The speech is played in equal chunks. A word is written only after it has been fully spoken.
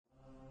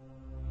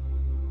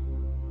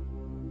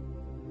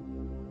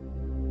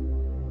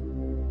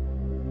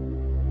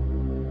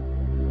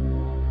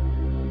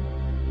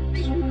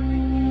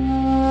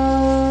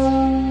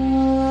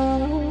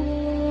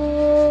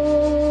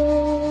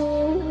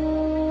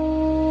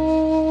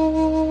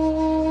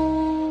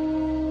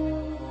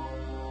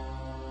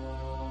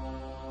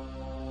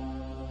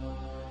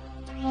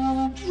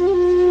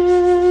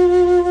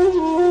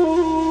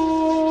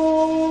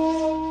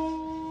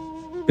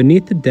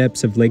Beneath the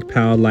depths of Lake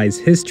Powell lies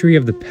history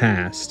of the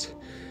past,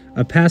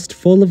 a past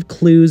full of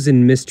clues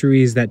and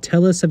mysteries that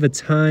tell us of a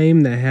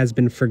time that has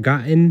been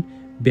forgotten,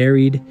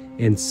 buried,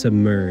 and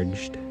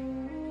submerged.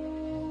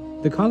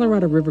 The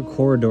Colorado River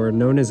corridor,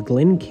 known as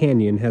Glen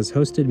Canyon, has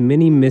hosted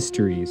many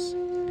mysteries.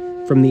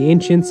 From the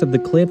ancients of the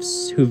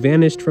cliffs who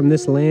vanished from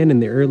this land in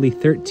the early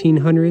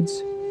 1300s,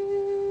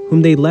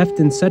 whom they left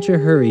in such a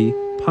hurry,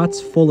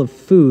 pots full of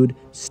food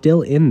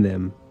still in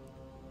them.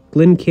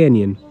 Glen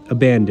Canyon,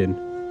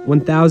 abandoned,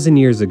 1,000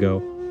 years ago.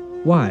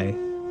 Why?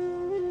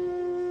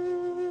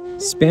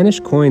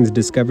 Spanish coins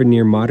discovered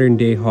near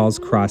modern-day Hall's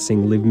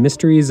Crossing leave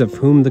mysteries of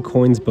whom the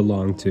coins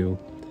belong to.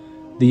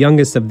 The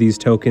youngest of these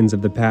tokens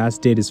of the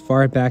past date as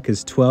far back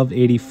as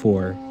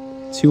 1284,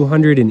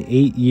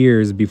 208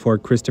 years before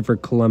Christopher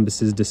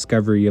Columbus's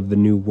discovery of the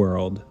New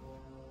World.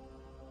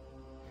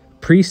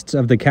 Priests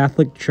of the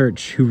Catholic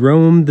Church who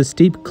roamed the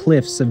steep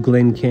cliffs of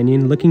Glen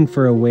Canyon looking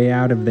for a way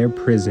out of their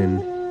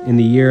prison in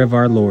the year of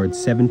our Lord,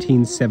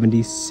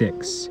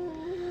 1776.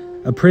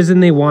 A prison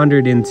they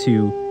wandered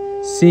into,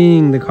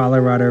 seeing the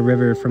Colorado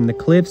River from the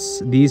cliffs.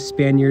 These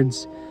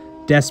Spaniards,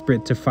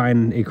 desperate to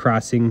find a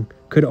crossing,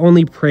 could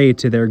only pray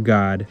to their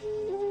God.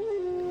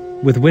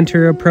 With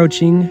winter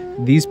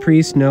approaching, these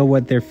priests know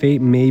what their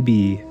fate may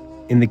be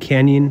in the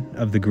canyon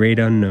of the great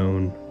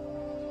unknown.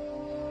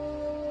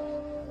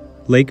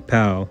 Lake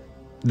Powell,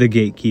 the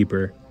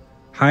gatekeeper,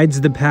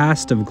 hides the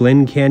past of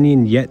Glen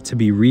Canyon yet to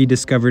be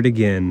rediscovered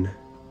again.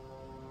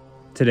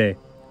 Today,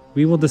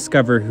 we will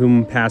discover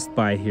whom passed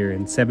by here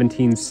in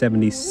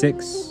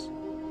 1776,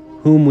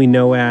 whom we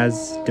know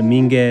as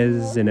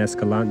Dominguez and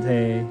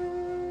Escalate,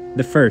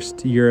 the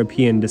first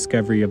European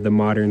discovery of the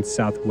modern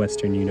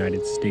southwestern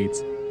United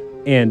States,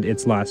 and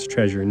its lost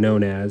treasure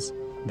known as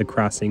the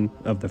Crossing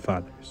of the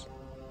Fathers.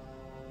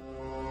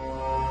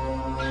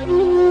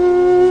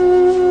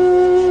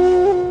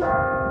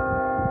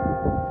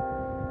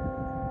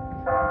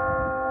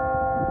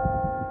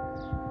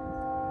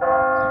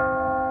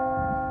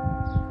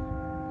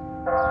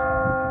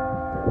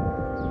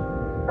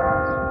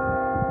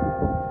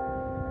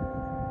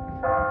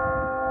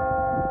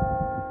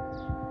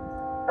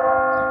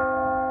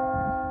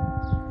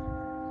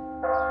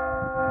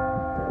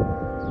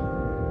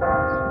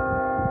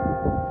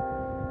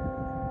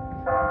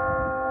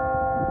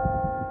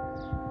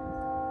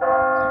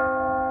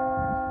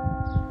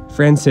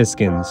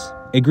 Franciscans,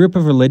 a group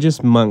of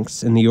religious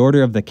monks in the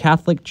order of the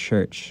Catholic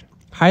Church,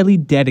 highly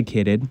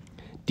dedicated,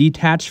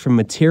 detached from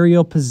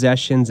material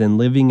possessions and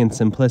living in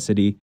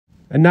simplicity.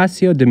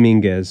 Ignacio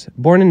Dominguez,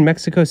 born in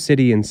Mexico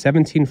City in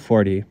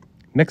 1740,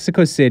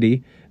 Mexico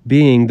City,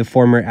 being the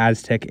former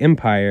Aztec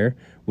Empire,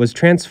 was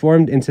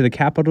transformed into the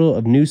capital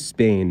of New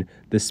Spain,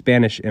 the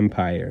Spanish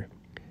Empire.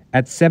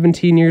 At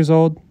 17 years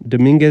old,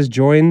 Dominguez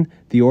joined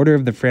the Order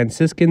of the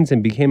Franciscans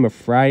and became a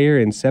friar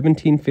in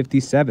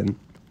 1757.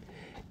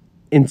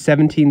 In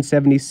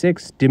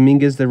 1776,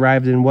 Dominguez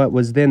arrived in what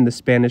was then the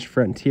Spanish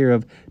frontier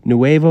of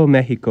Nuevo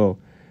Mexico,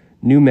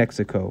 New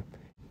Mexico.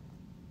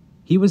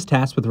 He was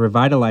tasked with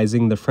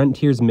revitalizing the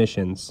frontier's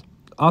missions,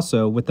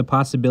 also with the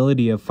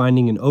possibility of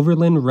finding an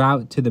overland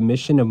route to the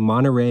mission of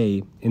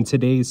Monterey in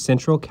today's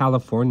Central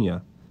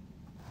California.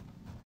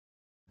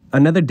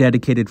 Another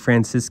dedicated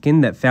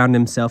Franciscan that found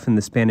himself in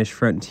the Spanish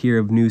frontier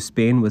of New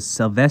Spain was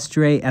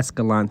Silvestre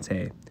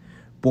Escalante.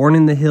 Born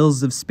in the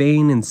hills of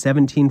Spain in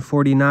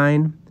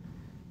 1749,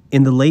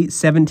 in the late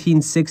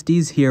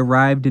 1760s, he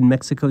arrived in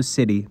Mexico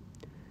City.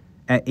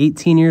 At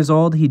 18 years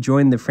old, he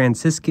joined the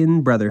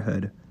Franciscan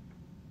Brotherhood.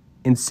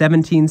 In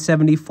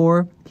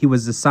 1774, he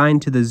was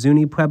assigned to the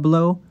Zuni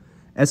Pueblo.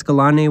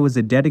 Escalante was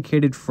a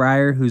dedicated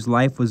friar whose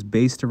life was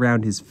based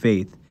around his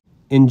faith.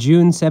 In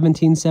June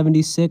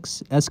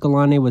 1776,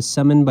 Escalante was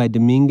summoned by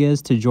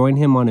Dominguez to join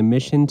him on a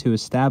mission to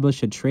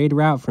establish a trade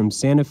route from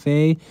Santa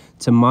Fe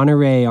to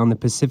Monterey on the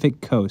Pacific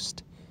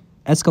coast.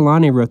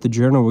 Escalante wrote the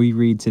journal we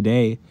read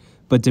today,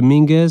 but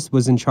Dominguez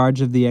was in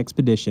charge of the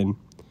expedition.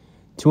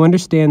 To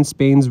understand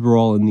Spain's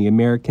role in the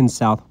American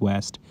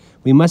Southwest,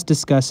 we must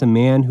discuss a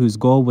man whose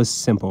goal was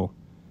simple: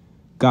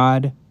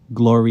 God,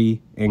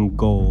 glory, and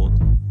gold.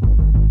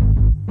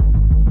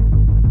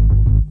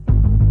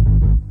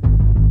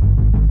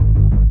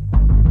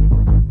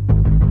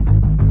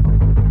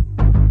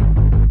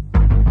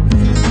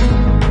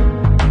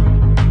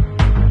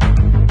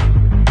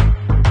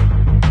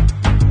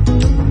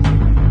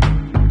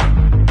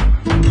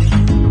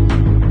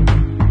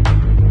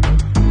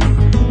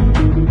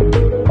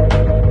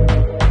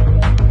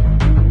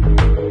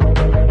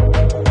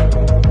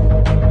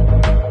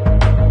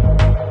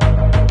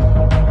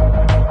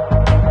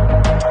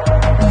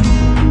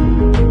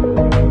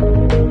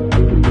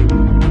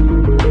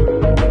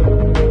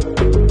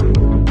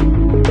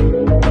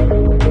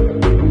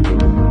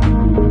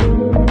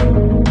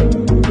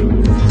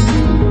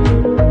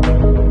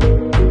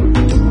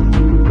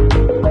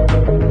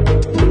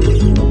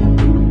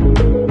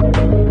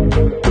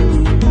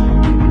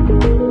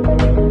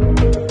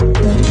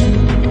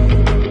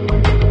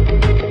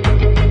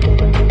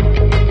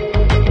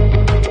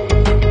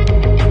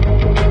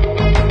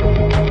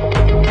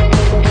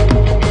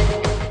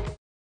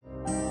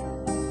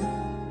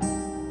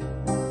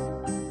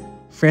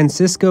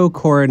 Francisco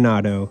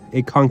Coronado,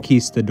 a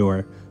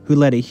conquistador, who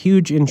led a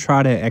huge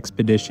Entrada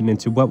expedition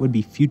into what would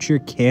be future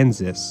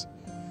Kansas.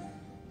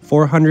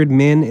 400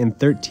 men and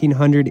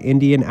 1,300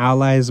 Indian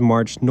allies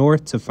marched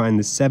north to find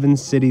the 7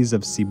 cities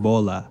of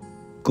Cibola.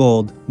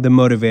 Gold, the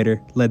motivator,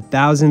 led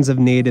thousands of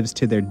natives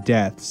to their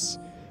deaths.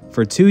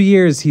 For 2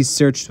 years he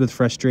searched with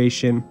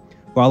frustration,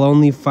 while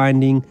only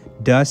finding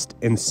dust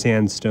and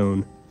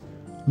sandstone.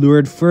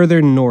 Lured further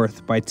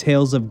north by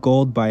tales of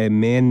gold by a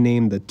man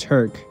named the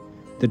Turk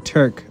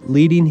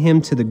leading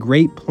him to the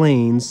Great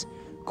Plains,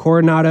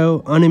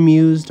 Coronado,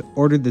 unamused,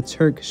 ordered the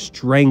Turk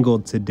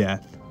strangled to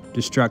death.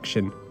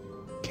 Destruction,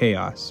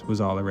 chaos was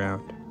all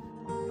around.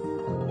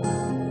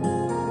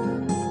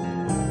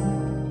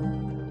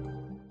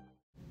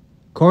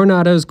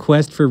 Coronado's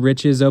quest for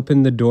riches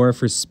opened the door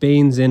for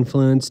Spain's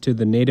influence to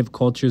the native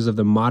cultures of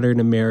the modern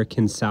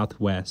American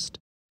Southwest.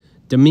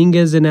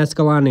 Dominguez and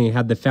Escalate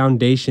had the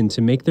foundation to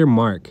make their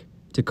mark,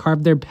 to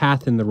carve their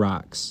path in the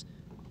rocks,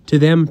 to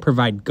them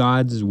provide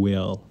God's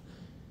will.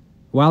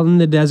 While in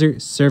the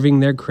desert serving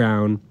their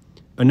crown,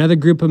 another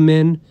group of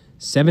men,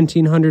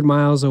 1,700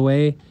 miles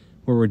away,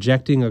 were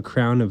rejecting a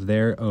crown of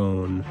their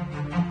own.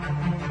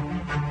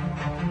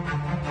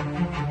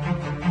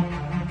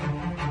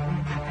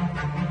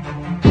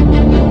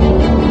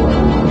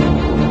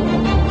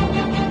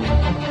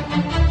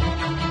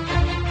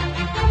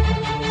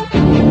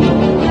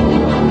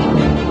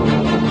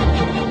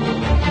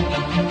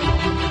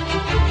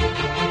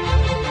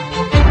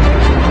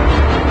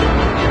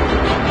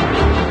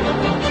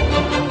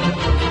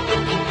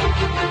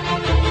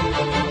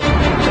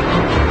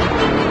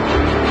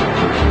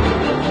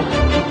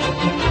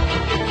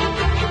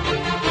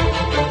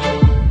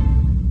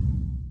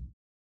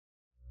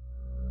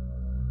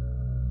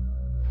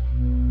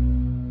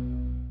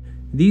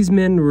 These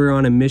men were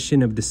on a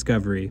mission of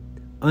discovery.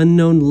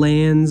 Unknown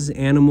lands,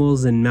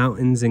 animals, and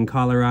mountains in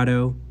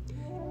Colorado.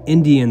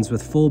 Indians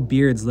with full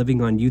beards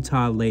living on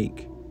Utah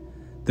Lake.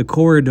 The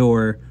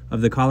corridor of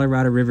the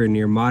Colorado River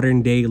near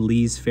modern-day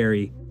Lee's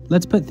Ferry.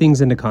 Let's put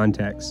things into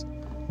context.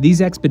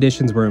 These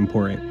expeditions were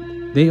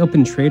important. They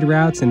opened trade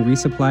routes and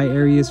resupply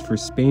areas for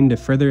Spain to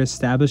further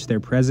establish their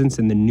presence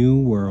in the New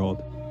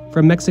World.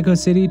 From Mexico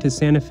City to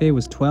Santa Fe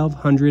was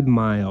 1,200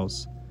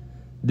 miles.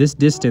 This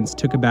distance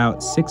took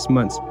about 6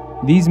 months.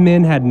 These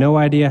men had no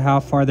idea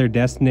how far their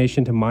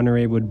destination to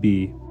Monterey would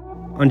be.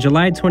 On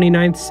July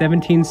 29,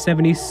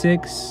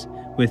 1776,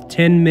 with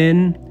 10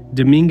 men,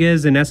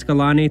 Dominguez and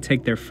Escalate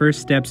take their first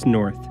steps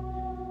north.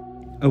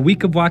 A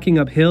week of walking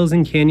up hills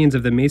and canyons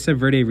of the Mesa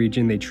Verde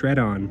region they tread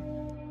on.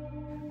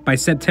 By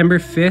September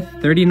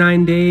 5th,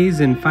 39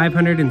 days and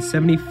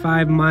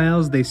 575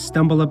 miles, they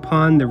stumble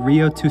upon the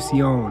Rio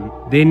Tucson.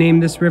 They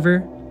named this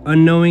river,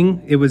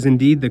 unknowing it was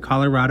indeed the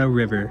Colorado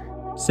River.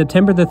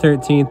 September the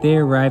 13th, they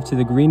arrived to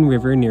the Green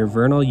River near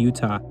Vernal,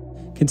 Utah.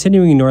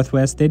 Continuing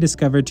northwest, they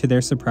discovered to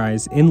their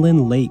surprise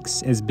inland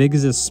lakes as big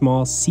as a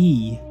small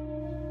sea.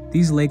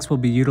 These lakes will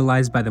be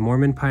utilized by the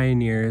Mormon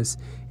pioneers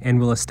and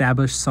will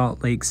establish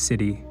Salt Lake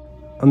City.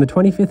 On the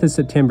 25th of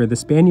September, the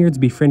Spaniards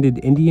befriended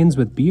Indians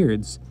with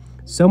beards,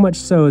 so much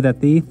so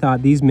that they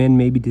thought these men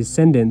may be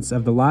descendants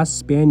of the lost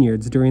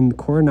Spaniards during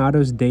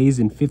Coronado's days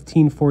in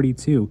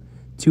 1542.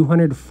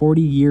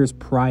 240 years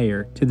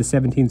prior to the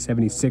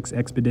 1776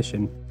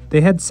 expedition.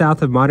 They head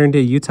south of modern-day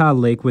Utah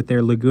Lake with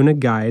their Laguna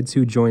guides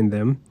who joined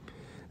them.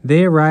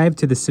 They arrived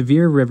to the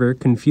Sevier River,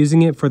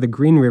 confusing it for the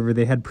Green River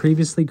they had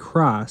previously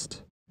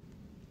crossed.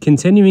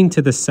 Continuing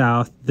to the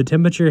south, the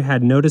temperature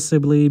had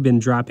noticeably been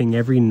dropping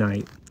every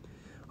night.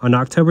 On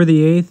October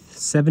the 8th,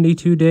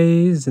 72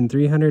 days and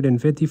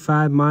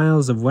 355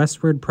 miles of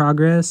westward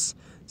progress,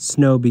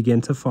 snow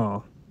began to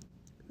fall.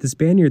 The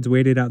Spaniards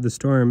waited out the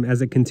storm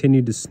as it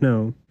continued to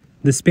snow.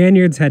 The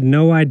Spaniards had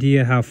no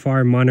idea how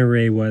far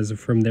Monterey was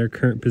from their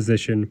current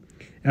position.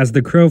 As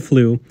the crow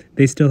flew,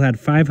 they still had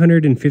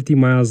 550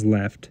 miles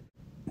left.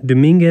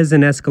 Dominguez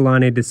and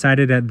Escalate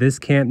decided at this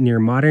camp near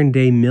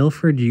modern-day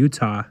Milford,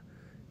 Utah,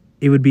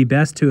 it would be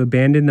best to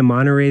abandon the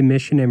Monterey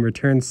mission and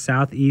return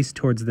southeast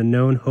towards the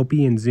known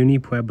Hopi and Zuni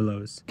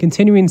pueblos.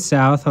 Continuing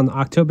south on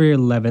October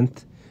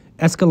 11th,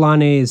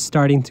 Escalate is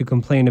starting to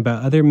complain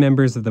about other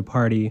members of the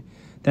party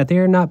that they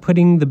are not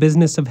putting the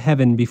business of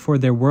heaven before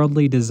their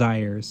worldly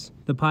desires.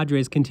 The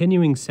Padres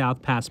continuing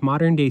south past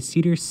modern-day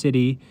Cedar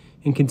City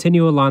and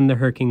continue along the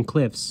Hurricane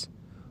Cliffs.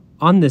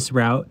 On this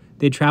route,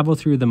 they travel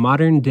through the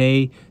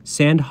modern-day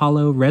Sand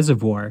Hollow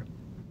Reservoir.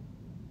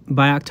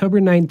 By October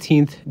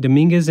 19th,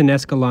 Dominguez and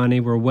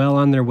Escalate were well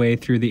on their way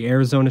through the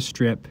Arizona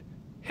Strip,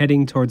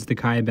 heading towards the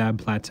Kaibab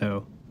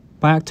Plateau.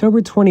 By October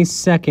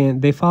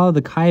 22nd, they follow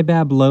the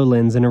Kaibab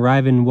lowlands and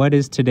arrive in what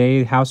is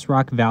today House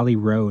Rock Valley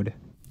Road.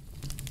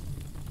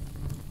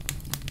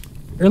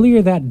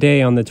 Earlier that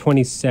day on the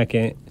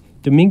 22nd,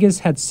 Dominguez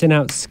had sent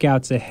out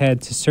scouts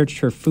ahead to search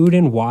for food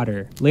and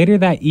water. Later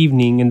that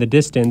evening, in the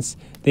distance,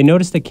 they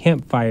noticed a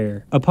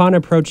campfire. Upon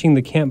approaching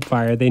the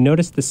campfire, they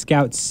noticed the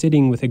scouts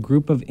sitting with a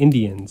group of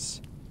Indians.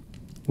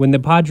 When the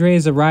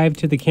Padres arrived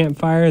to the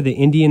campfire, the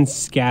Indians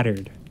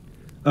scattered.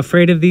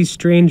 Afraid of these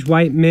strange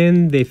white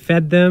men, they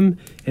fed them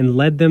and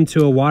led them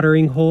to a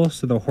watering hole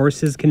so the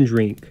horses can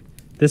drink.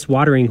 This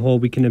watering hole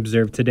we can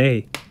observe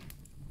today.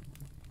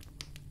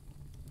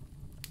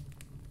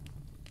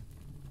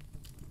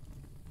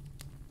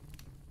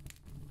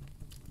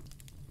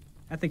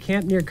 At the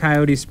camp near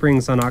Coyote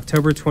Springs on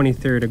October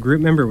 23rd, a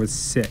group member was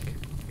sick.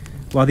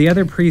 While the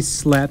other priests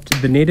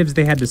slept, the natives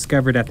they had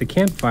discovered at the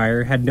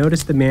campfire had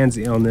noticed the man's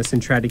illness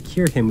and tried to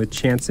cure him with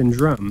chants and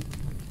drum.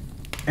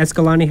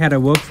 Escalante had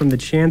awoke from the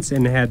chants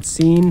and had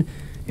seen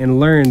and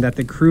learned that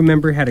the crew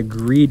member had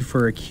agreed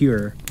for a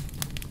cure.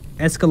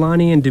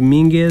 Escalante and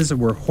Dominguez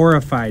were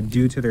horrified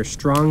due to their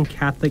strong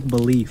Catholic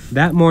belief.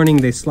 That morning,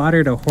 they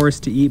slaughtered a horse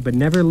to eat but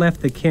never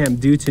left the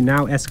camp due to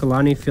now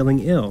Escalante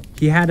feeling ill.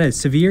 He had a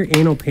severe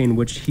anal pain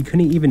which he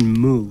couldn't even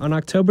move. On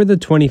October the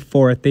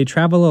 24th, they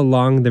travel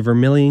along the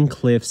Vermilion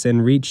Cliffs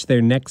and reach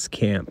their next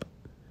camp.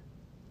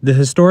 The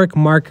historic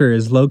marker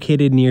is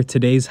located near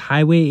today's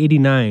Highway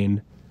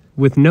 89.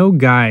 With no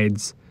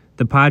guides,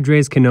 the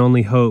Padres can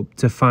only hope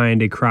to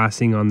find a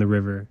crossing on the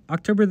river.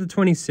 October the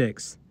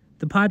 26th.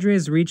 The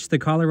Padres reached the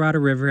Colorado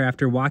River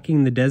after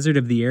walking the desert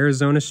of the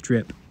Arizona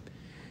Strip.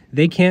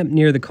 They camped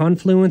near the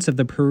confluence of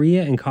the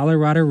Paria and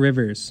Colorado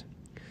rivers.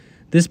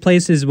 This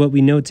place is what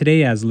we know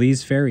today as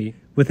Lee's Ferry.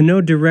 With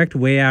no direct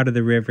way out of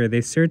the river,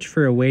 they searched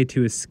for a way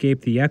to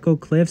escape the Echo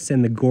Cliffs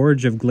and the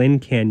gorge of Glen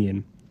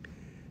Canyon.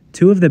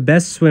 Two of the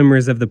best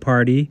swimmers of the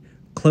party,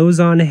 clothes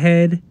on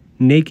head,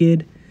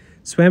 naked,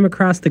 swam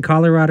across the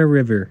Colorado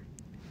River.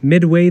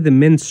 Midway, the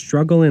men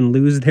struggle and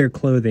lose their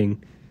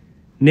clothing.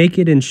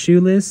 Naked and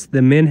shoeless,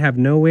 the men have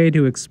no way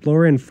to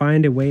explore and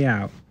find a way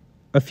out.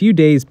 A few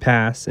days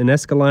pass, and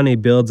Escalante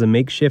builds a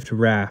makeshift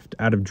raft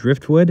out of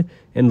driftwood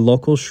and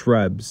local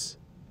shrubs.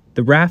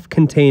 The raft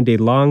contained a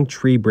long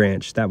tree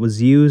branch that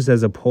was used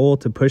as a pole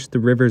to push the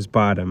river's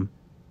bottom.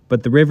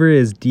 But the river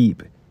is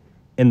deep,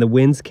 and the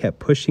winds kept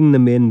pushing the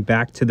men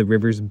back to the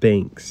river's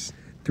banks.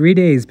 3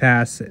 days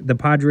pass, the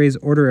Padres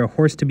order a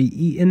horse to be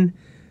eaten.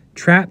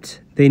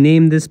 Trapped, they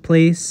name this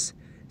place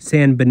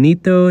San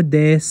Benito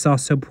de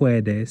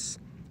Sosapuedes.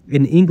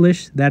 In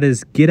English, that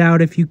is, get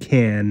out if you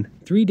can.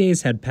 3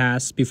 days had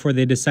passed before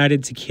they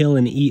decided to kill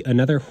and eat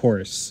another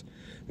horse.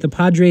 The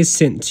Padres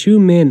sent 2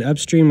 men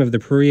upstream of the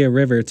Paria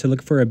River to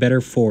look for a better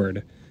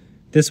ford.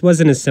 This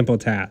wasn't a simple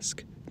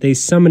task. They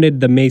summited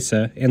the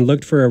mesa and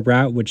looked for a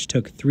route which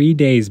took 3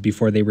 days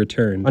before they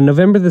returned. On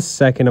November the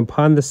 2nd,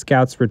 upon the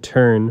scouts'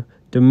 return,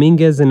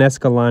 Dominguez and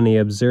Escalante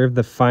observed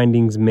the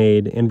findings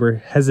made and were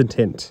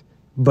hesitant,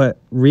 but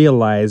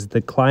realized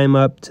the climb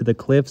up to the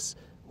cliffs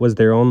was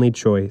their only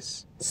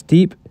choice.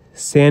 Steep,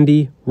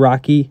 sandy,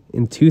 rocky,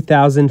 and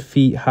 2,000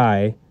 feet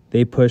high,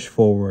 they pushed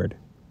forward.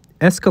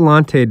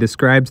 Escalante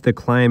describes the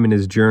climb in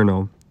his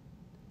journal.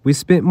 We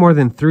spent more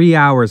than 3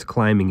 hours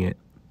climbing it.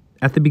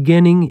 At the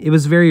beginning, it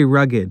was very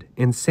rugged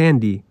and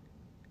sandy,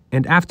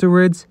 and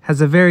afterwards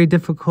has a very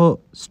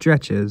difficult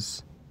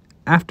stretches.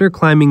 After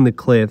climbing the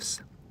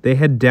cliffs, they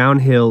head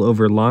downhill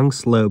over long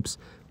slopes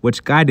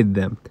which guided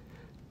them,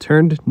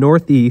 turned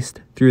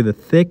northeast through the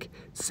thick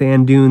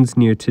sand dunes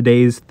near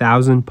today's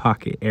Thousand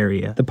Pocket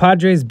area. The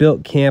Padres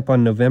built camp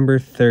on November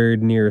 3rd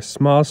near a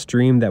small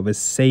stream that was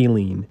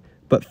saline,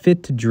 but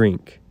fit to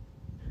drink.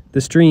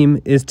 The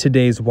stream is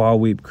today's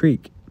Wallweep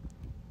Creek.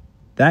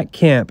 That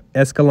camp,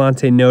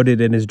 Escalante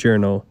noted in his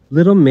journal,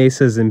 little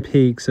mesas and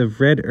peaks of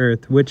red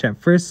earth which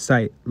at first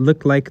sight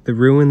looked like the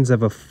ruins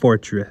of a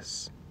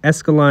fortress.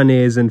 Escalante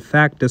is in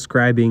fact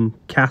describing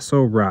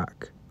Castle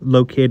Rock,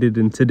 located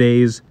in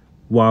today's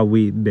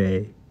Wallweep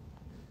Bay.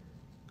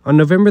 On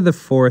November the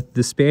 4th,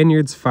 the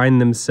Spaniards find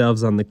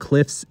themselves on the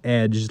cliff's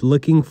edge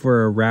looking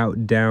for a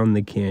route down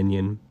the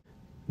canyon.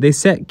 They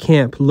set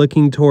camp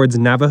looking towards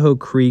Navajo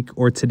Creek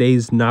or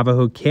today's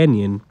Navajo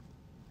Canyon.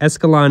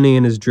 Escalante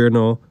in his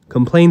journal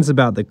complains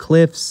about the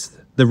cliffs,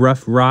 the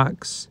rough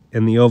rocks,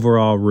 and the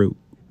overall route.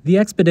 The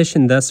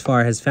expedition thus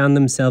far has found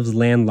themselves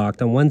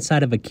landlocked on one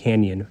side of a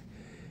canyon.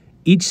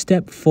 Each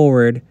step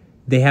forward,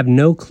 they have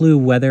no clue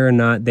whether or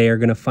not they are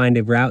going to find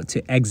a route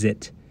to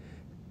exit.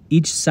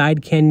 Each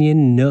side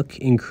canyon, nook,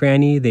 and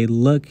cranny, they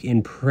look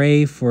and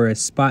pray for a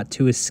spot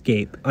to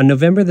escape. On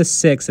November the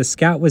 6th, a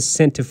scout was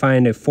sent to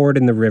find a ford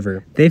in the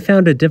river. They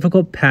found a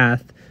difficult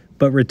path,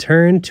 but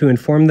returned to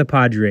inform the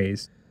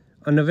Padres.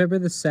 On November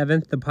the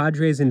 7th, the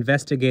Padres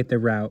investigate the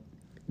route.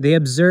 They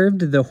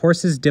observed the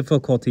horses'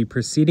 difficulty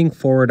proceeding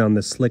forward on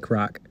the slick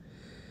rock.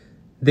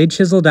 They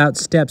chiseled out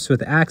steps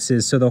with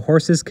axes so the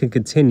horses could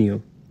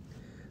continue.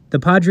 The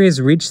Padres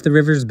reached the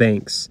river's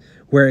banks,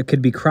 where it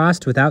could be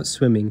crossed without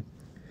swimming.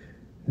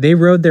 They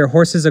rode their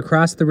horses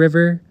across the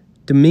river.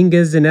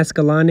 Dominguez and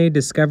Escalante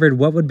discovered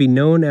what would be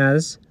known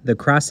as the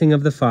Crossing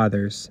of the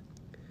Fathers.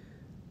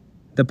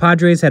 The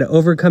Padres had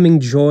overcoming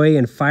joy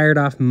and fired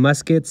off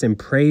muskets and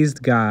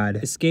praised God.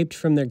 Escaped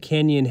from their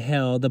canyon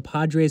hell, the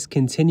Padres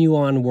continue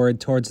onward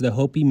towards the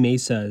Hopi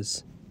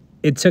Mesas.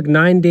 It took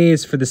 9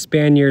 days for the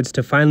Spaniards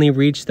to finally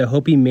reach the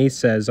Hopi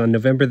Mesas on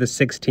November the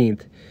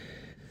 16th.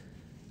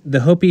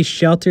 The Hopis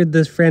sheltered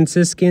the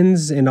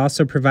Franciscans and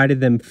also provided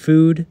them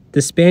food.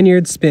 The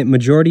Spaniards spent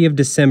majority of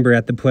December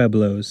at the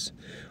pueblos.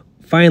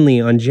 Finally,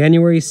 on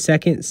January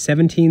 2nd,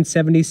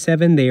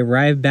 1777, they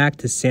arrived back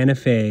to Santa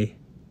Fe.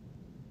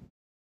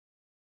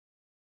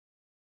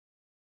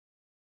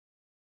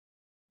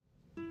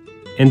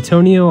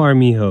 Antonio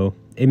Armijo,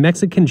 a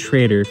Mexican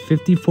trader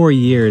 54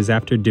 years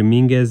after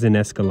Dominguez and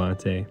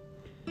Escalante,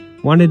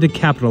 wanted to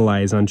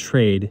capitalize on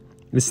trade,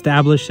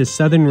 established a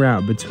southern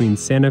route between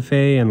Santa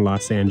Fe and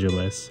Los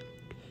Angeles.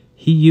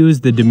 He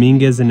used the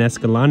Dominguez and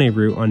Escalante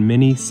route on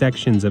many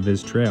sections of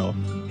his trail.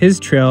 His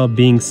trail,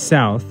 being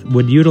south,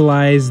 would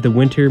utilize the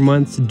winter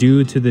months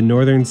due to the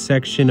northern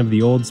section of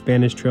the old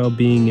Spanish Trail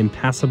being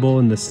impassable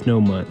in the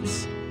snow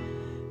months.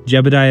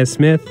 Jebediah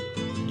Smith,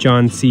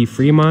 John C.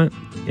 Fremont,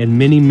 and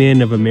many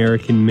men of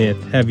American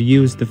myth have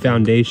used the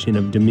foundation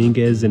of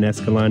Dominguez and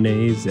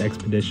Escalante's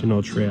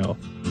expeditional trail.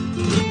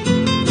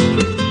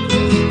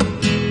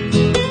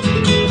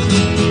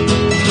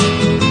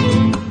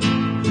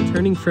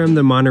 Returning from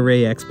the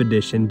Monterey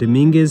expedition,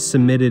 Dominguez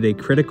submitted a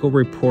critical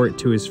report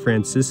to his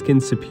Franciscan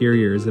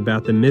superiors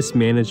about the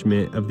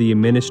mismanagement of the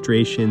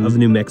administration of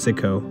New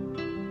Mexico.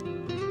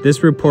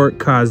 This report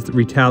caused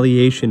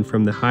retaliation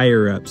from the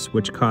higher-ups,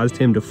 which caused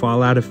him to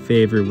fall out of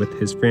favor with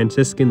his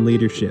Franciscan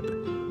leadership.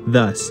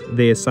 Thus,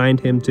 they assigned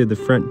him to the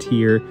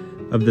frontier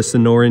of the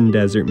Sonoran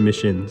Desert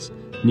missions,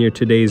 near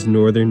today's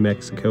northern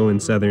Mexico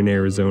and southern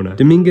Arizona.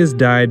 Dominguez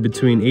died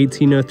between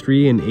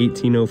 1803 and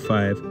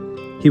 1805.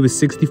 He was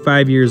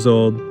 65 years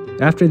old.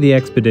 After the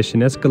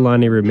expedition,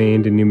 Escalante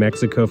remained in New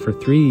Mexico for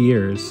 3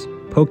 years,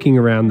 poking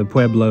around the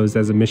pueblos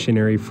as a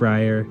missionary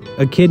friar.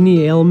 A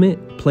kidney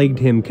ailment plagued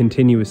him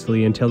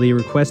continuously until he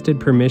requested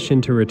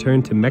permission to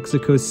return to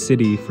Mexico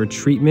City for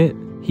treatment.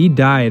 He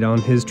died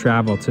on his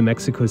travel to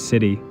Mexico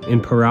City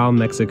in Parral,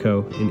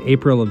 Mexico in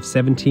April of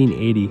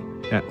 1780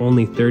 at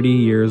only 30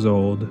 years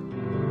old.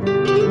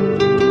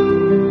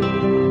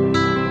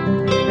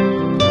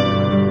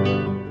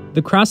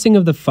 The crossing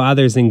of the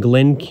Fathers in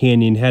Glen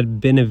Canyon had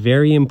been a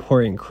very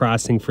important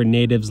crossing for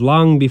natives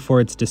long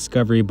before its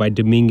discovery by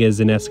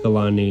Dominguez and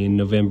Escalante in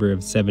November of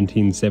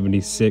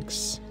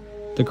 1776.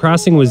 The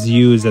crossing was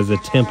used as a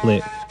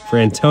template for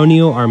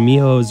Antonio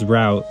Armijo's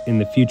route in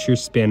the future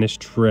Spanish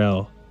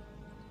Trail,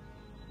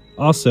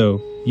 also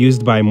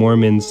used by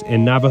Mormons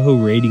and Navajo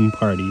raiding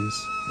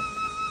parties.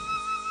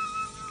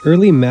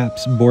 Early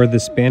maps bore the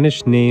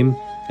Spanish name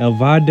El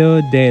Vado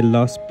de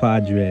los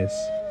Padres,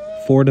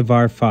 Fort of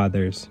Our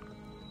Fathers,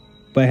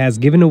 but has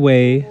given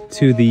way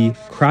to the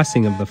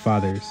Crossing of the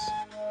Fathers.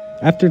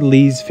 After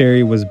Lee's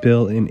Ferry was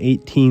built in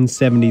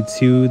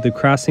 1872, the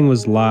crossing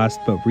was lost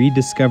but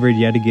rediscovered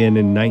yet again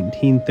in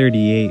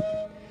 1938.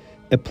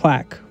 A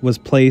plaque was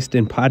placed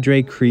in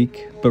Padre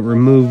Creek but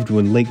removed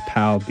when Lake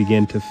Powell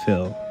began to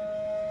fill.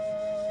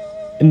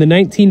 In the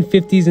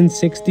 1950s and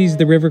 60s,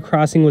 the river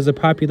crossing was a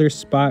popular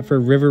spot for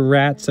river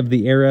rats of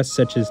the era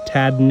such as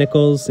Tad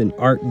Nichols and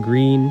Art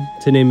Green,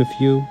 to name a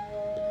few.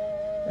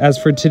 As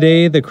for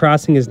today, the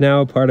crossing is now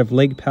a part of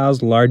Lake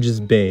Powell's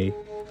largest bay,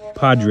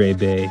 Padre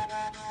Bay.